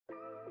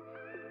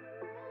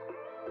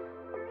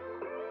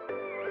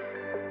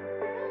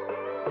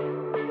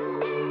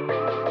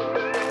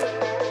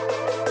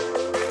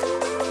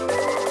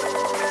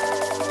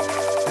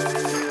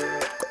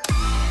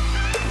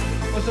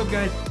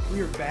guys, we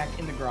are back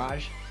in the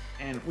garage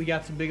and we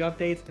got some big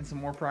updates and some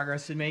more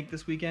progress to make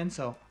this weekend,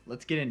 so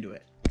let's get into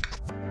it.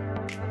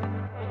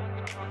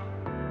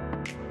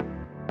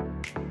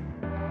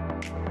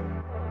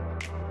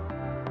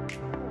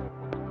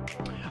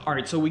 All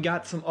right, so we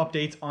got some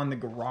updates on the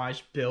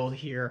garage build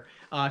here.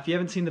 If you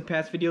haven't seen the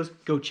past videos,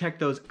 go check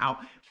those out.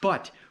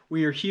 But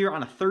we are here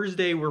on a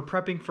Thursday. We're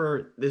prepping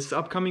for this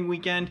upcoming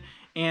weekend,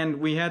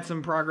 and we had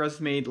some progress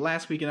made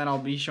last weekend that I'll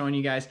be showing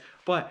you guys.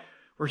 But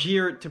we're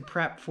here to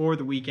prep for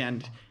the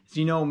weekend. As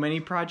you know, many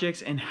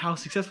projects and how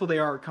successful they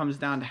are comes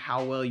down to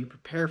how well you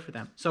prepare for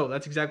them. So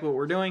that's exactly what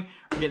we're doing.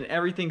 We're getting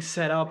everything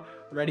set up,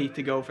 ready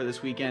to go for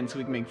this weekend so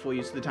we can make full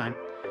use of the time.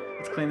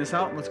 Let's clean this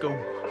out and let's go.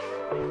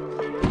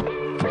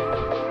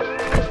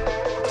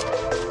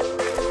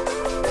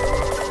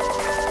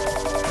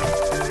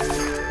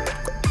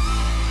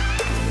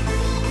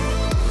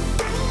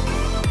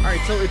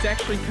 So it's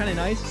actually kind of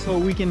nice, so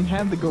we can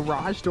have the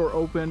garage door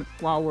open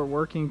while we're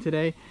working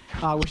today,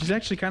 which is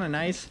actually kind of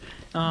nice,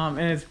 and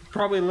it's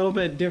probably a little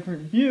bit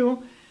different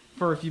view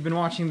for if you've been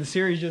watching the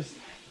series. Just,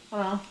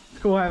 I don't know,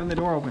 it's cool having the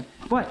door open.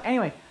 But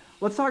anyway,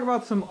 let's talk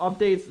about some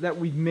updates that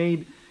we've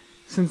made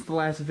since the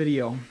last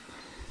video.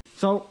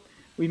 So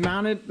we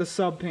mounted the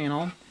sub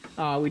panel.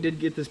 We did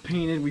get this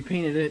painted. We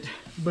painted it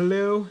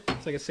blue.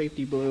 It's like a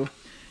safety blue.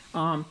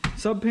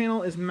 Sub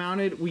panel is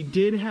mounted. We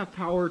did have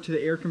power to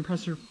the air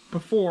compressor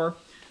before,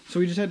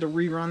 so we just had to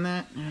rerun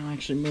that. I'll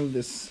actually move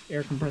this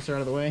air compressor out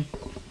of the way.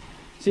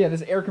 So yeah,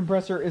 this air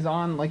compressor is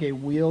on like a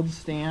wheeled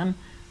stand,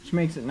 which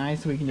makes it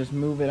nice so we can just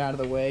move it out of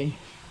the way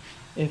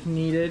if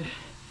needed,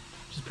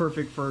 which is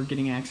perfect for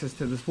getting access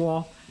to this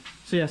wall.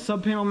 So yeah,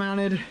 sub panel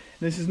mounted.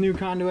 This is new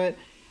conduit.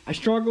 I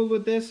struggled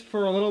with this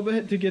for a little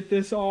bit to get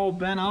this all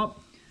bent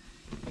up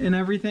and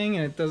everything,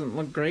 and it doesn't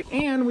look great.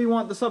 And we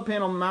want the sub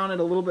panel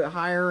mounted a little bit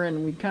higher,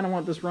 and we kind of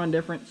want this run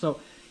different, so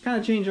kind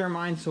of changed our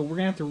mind. So we're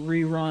gonna have to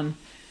rerun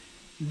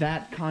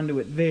that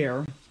conduit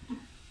there.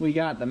 We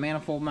got the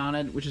manifold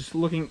mounted, which is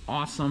looking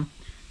awesome,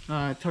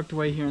 tucked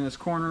away here in this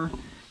corner.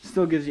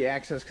 Still gives you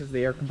access because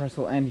the air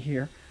compressor will end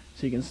here,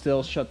 so you can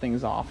still shut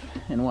things off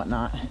and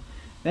whatnot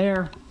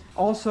there.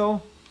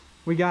 Also,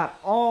 we got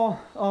all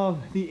of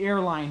the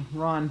airline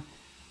run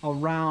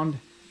around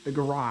the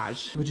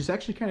garage, which is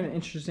actually kind of an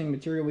interesting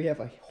material. We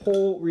have a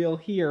whole reel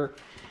here.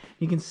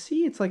 You can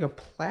see it's like a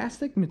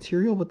plastic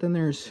material, but then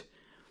there's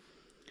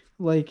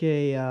like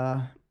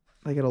a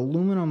like an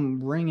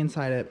aluminum ring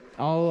inside it.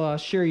 I'll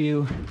share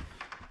you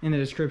in the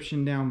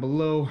description down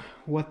below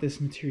what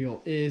this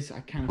material is.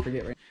 I kind of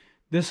forget right now.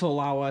 This will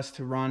allow us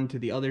to run to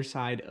the other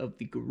side of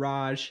the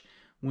garage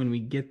when we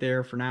get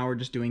there. For now, we're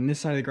just doing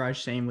this side of the garage,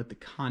 same with the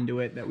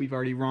conduit that we've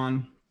already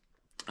run.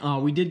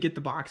 We did get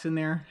the box in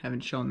there,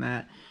 haven't shown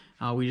that.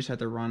 We just had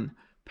to run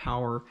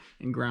power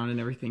and ground and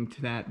everything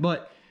to that,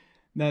 but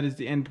that is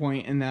the end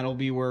point, and that'll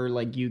be where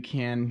like you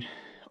can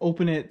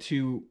open it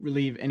to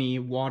relieve any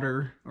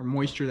water or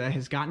moisture that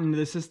has gotten into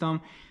the system.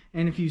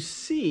 And if you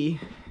see,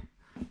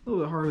 a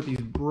little bit hard with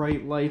these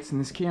bright lights in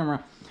this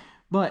camera,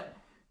 but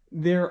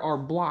there are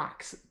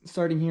blocks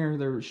starting here.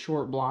 There are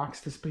short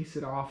blocks to space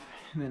it off,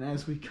 and then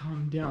as we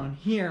come down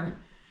here,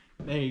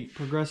 they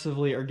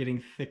progressively are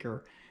getting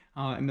thicker.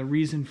 And the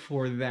reason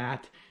for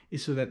that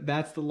is so that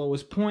that's the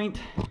lowest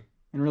point,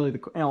 and really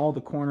all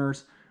the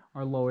corners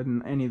are lower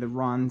than any of the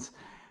runs,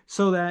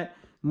 so that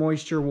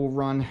moisture will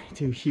run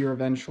to here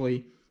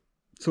eventually,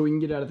 so we can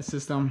get out of the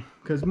system,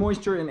 because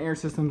moisture in air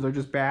systems are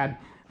just bad.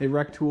 They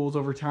wreck tools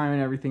over time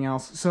and everything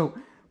else, so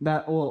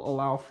that will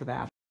allow for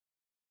that.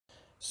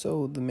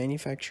 So the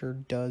manufacturer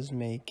does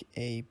make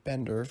a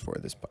bender for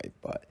this pipe,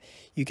 but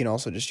you can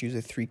also just use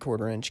a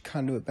 3/4 inch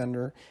conduit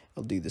bender.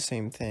 It'll do the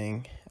same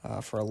thing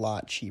for a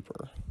lot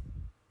cheaper.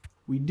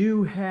 We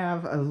do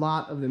have a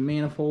lot of the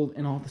manifold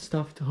and all the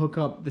stuff to hook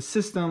up the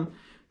system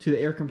to the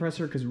air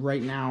compressor, because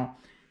right now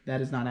that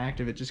is not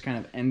active. It just kind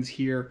of ends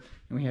here,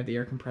 and we have the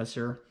air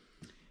compressor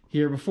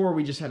here. Before,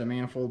 we just had a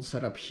manifold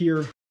set up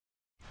here.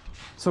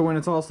 So when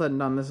it's all said and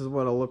done, this is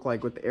what it'll look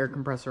like with the air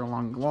compressor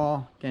along the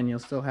wall. Again, you'll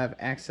still have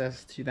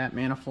access to that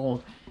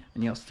manifold,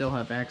 and you'll still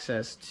have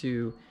access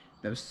to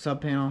the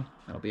sub panel.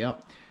 That'll be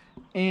up.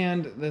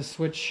 And the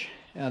switch,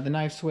 the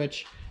knife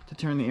switch to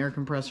turn the air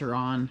compressor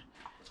on.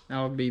 That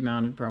will be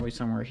mounted probably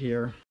somewhere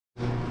here.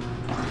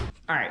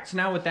 All right, so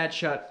now with that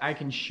shut, I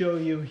can show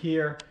you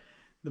here.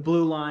 The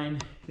blue line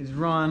is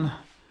run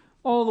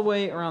all the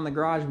way around the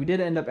garage. We did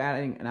end up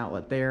adding an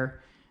outlet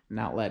there, an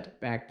outlet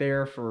back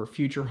there for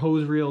future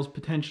hose reels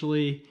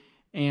potentially,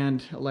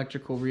 and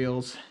electrical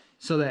reels,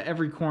 so that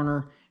every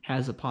corner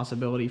has a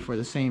possibility for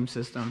the same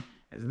system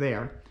as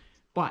there.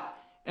 But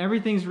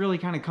everything's really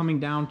kind of coming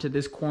down to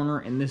this corner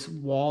and this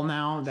wall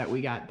now that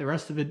we got the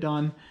rest of it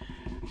done.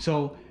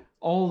 So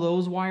all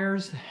those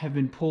wires have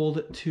been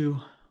pulled to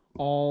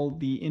all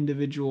the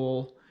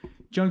individual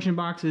junction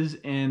boxes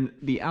and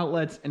the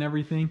outlets and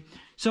everything.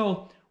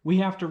 So we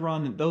have to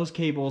run those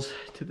cables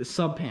to the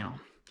sub panel.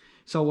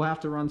 So we'll have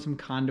to run some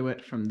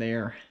conduit from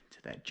there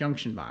to that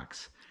junction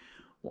box.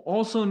 We'll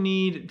also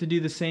need to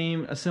do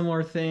a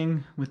similar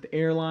thing with the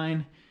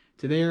airline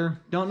to there.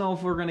 Don't know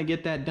if we're gonna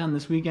get that done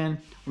this weekend.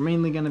 We're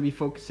mainly gonna be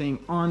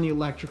focusing on the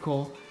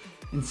electrical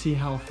and see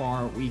how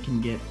far we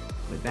can get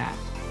with that.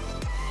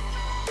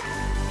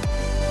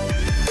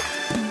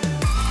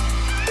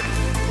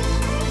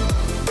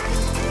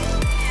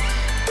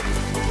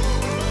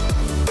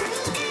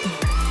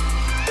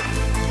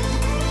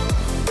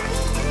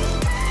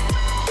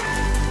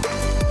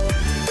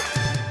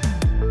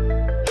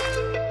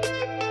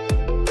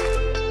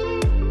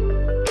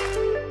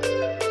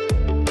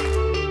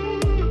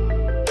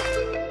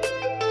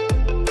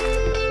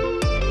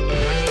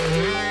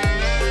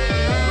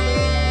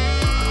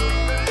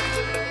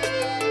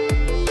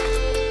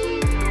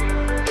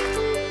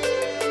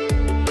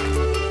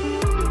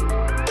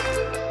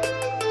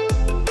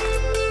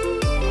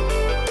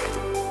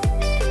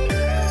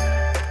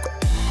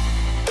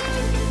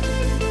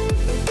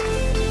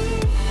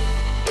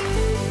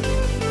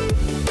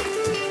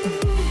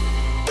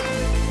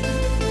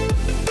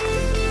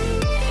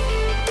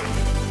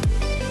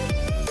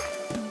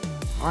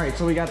 Alright,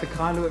 so we got the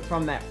conduit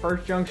from that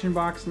first junction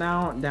box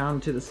now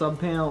down to the sub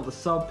panel. The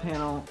sub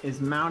panel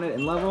is mounted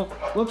and level.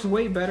 Looks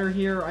way better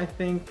here, I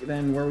think,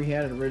 than where we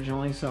had it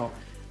originally, so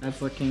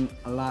that's looking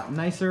a lot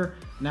nicer.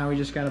 Now we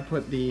just got to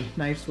put the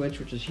knife switch,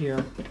 which is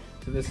here.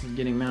 So this is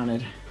getting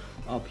mounted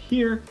up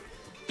here,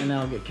 and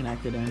that'll get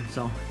connected in.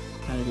 So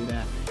how to do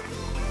that.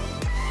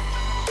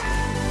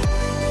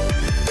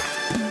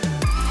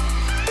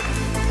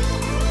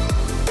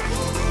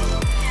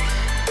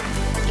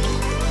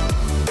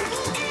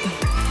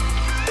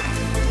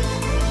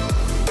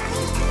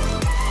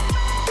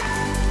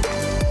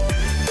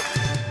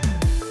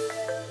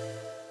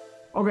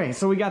 Okay,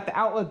 so we got the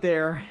outlet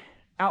there,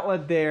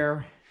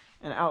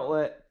 an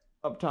outlet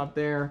up top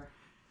there,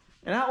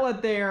 an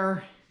outlet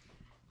there,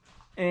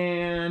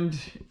 and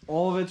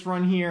all of it's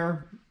run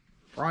here,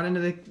 brought into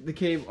the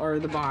cable or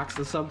the box,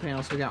 the sub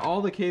panel. So we got all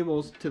the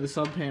cables to the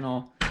sub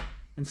panel,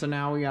 and so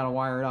now we got to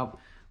wire it up.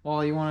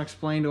 Wally, you want to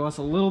explain to us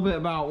a little bit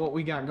about what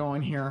we got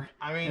going here?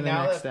 I mean, and the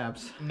next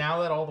steps.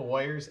 Now that all the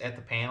wires at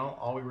the panel,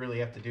 all we really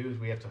have to do is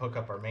we have to hook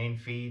up our main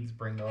feeds,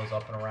 bring those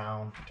up and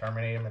around,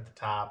 terminate them at the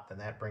top, then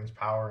that brings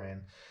power in.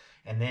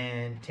 And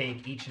then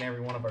take each and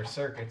every one of our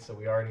circuits that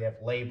we already have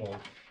labeled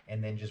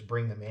and then just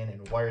bring them in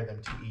and wire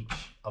them to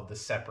each of the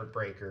separate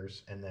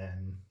breakers, and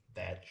then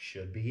that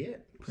should be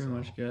it. Pretty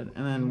much good.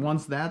 And then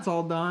once that's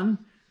all done,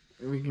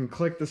 we can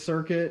click the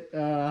circuit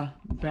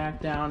back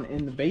down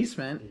in the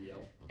basement,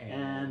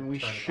 and we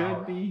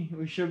should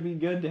be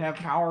good to have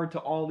power to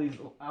all these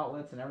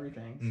outlets and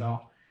everything. Mm-hmm.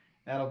 So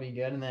that'll be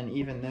good. And then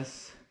even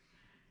this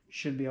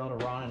should be able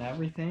to run and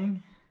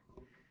everything.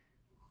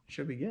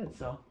 Should be good.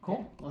 So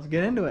cool. Let's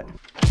get into it.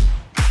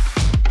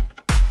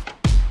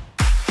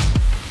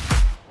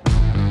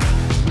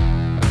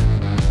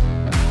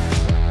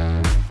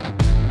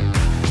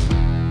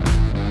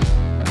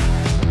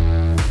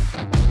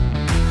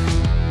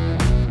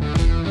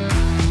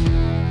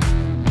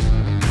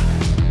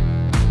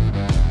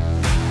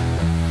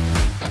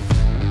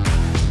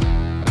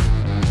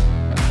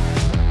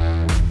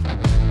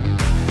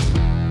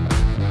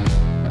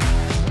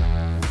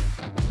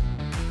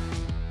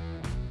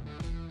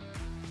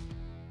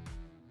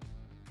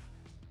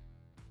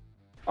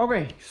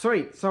 Okay,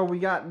 sweet. So we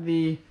got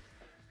the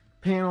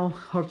panel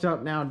hooked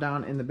up now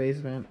down in the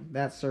basement.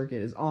 That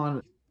circuit is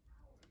on.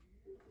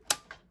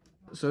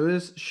 So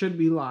this should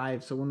be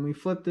live. So when we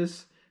flip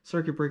this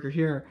circuit breaker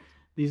here,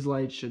 these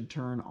lights should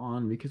turn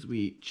on because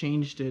we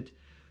changed it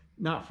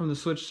not from the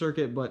switch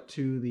circuit but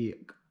to the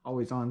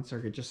always on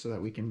circuit, just so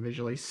that we can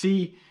visually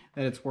see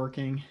that it's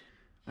working.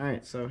 All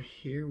right, so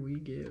here we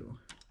go.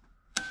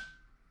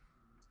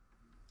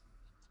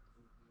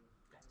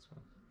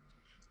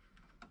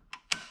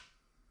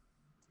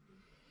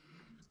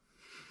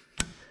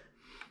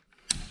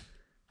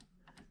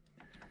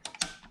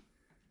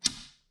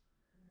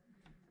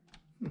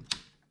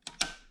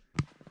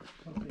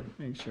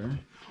 Make sure.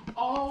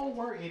 Oh,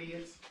 we're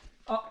idiots.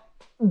 Oh,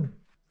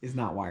 is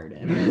not wired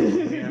in.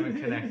 We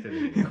haven't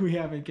connected it. We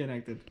haven't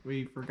connected.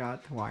 We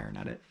forgot to wire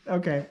nut it.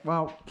 Okay,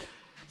 well,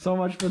 so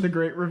much for the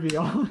great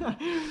reveal. All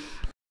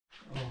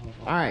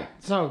right,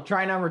 so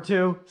try number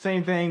 2.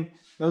 Same thing.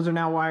 Those are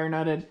now wire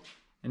nutted.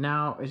 And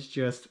now it's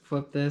just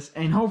flip this.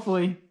 And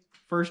hopefully,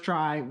 first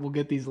try, we'll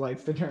get these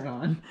lights to turn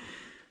on.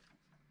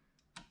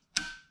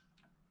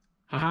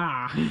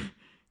 Haha.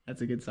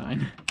 That's a good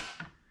sign.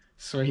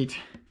 Sweet.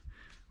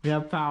 We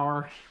have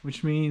power,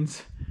 which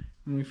means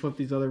when we flip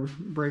these other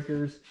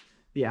breakers,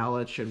 the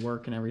outlet should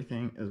work and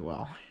everything as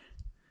well.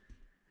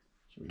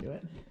 Should we do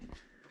it?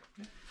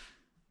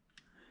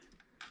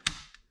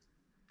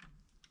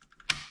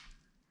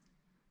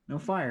 No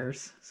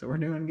fires, so we're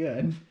doing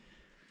good.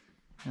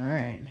 All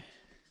right.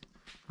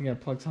 We gotta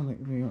plug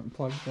something. We want to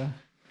plug the...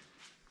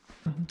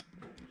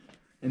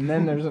 And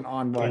then there's an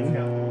on button.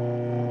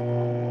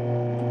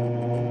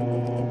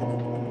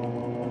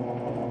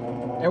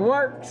 It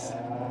works!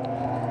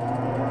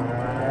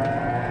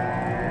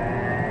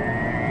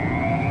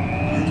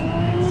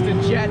 It's the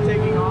jet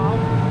taking off.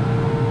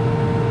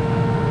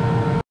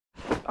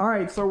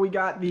 right, so we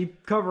got the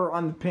cover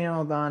on the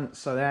panel done,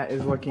 so that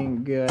is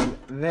looking good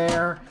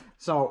there.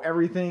 So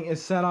everything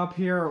is set up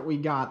here. We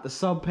got the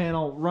sub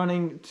panel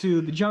running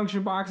to the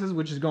junction boxes,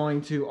 which is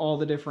going to all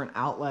the different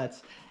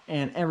outlets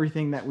and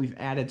everything that we've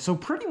added. So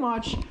pretty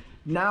much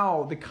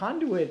now the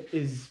conduit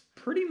is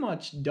pretty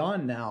much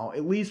done now,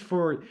 at least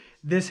for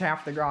this half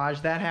of the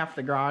garage. That half of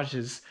the garage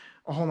is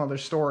a whole nother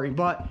story.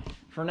 But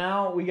for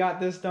now, we got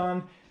this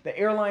done. The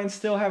airlines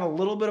still have a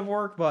little bit of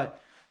work,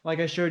 but like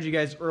I showed you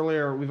guys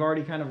earlier, we've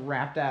already kind of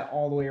wrapped that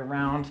all the way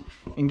around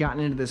and gotten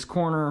into this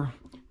corner.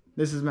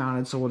 This is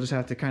mounted, so we'll just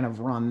have to kind of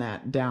run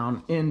that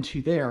down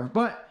into there.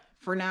 But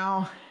for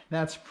now,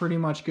 that's pretty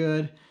much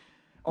good.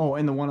 Oh,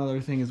 and the one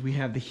other thing is we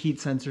have the heat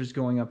sensors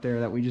going up there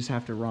that we just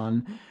have to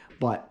run.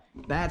 But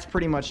that's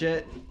pretty much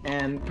it.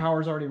 And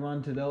power's already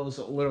run to those.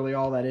 So literally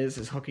all that is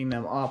hooking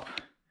them up.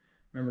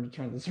 Remember to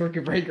turn the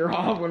circuit breaker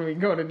off when we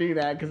go to do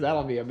that, because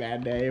that'll be a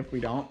bad day if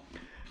we don't.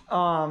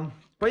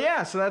 But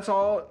yeah, so that's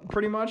all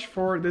pretty much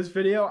for this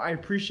video. I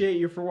appreciate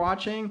you for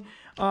watching.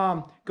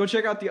 Go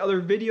check out the other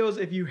videos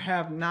if you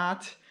have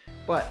not.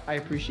 But I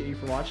appreciate you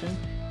for watching,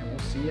 and we'll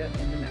see you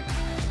in the next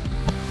one.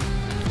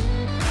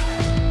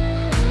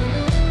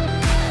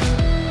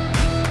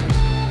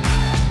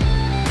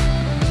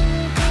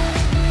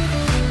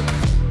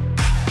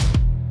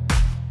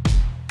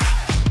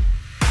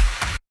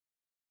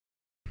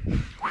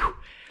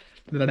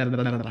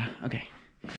 Okay.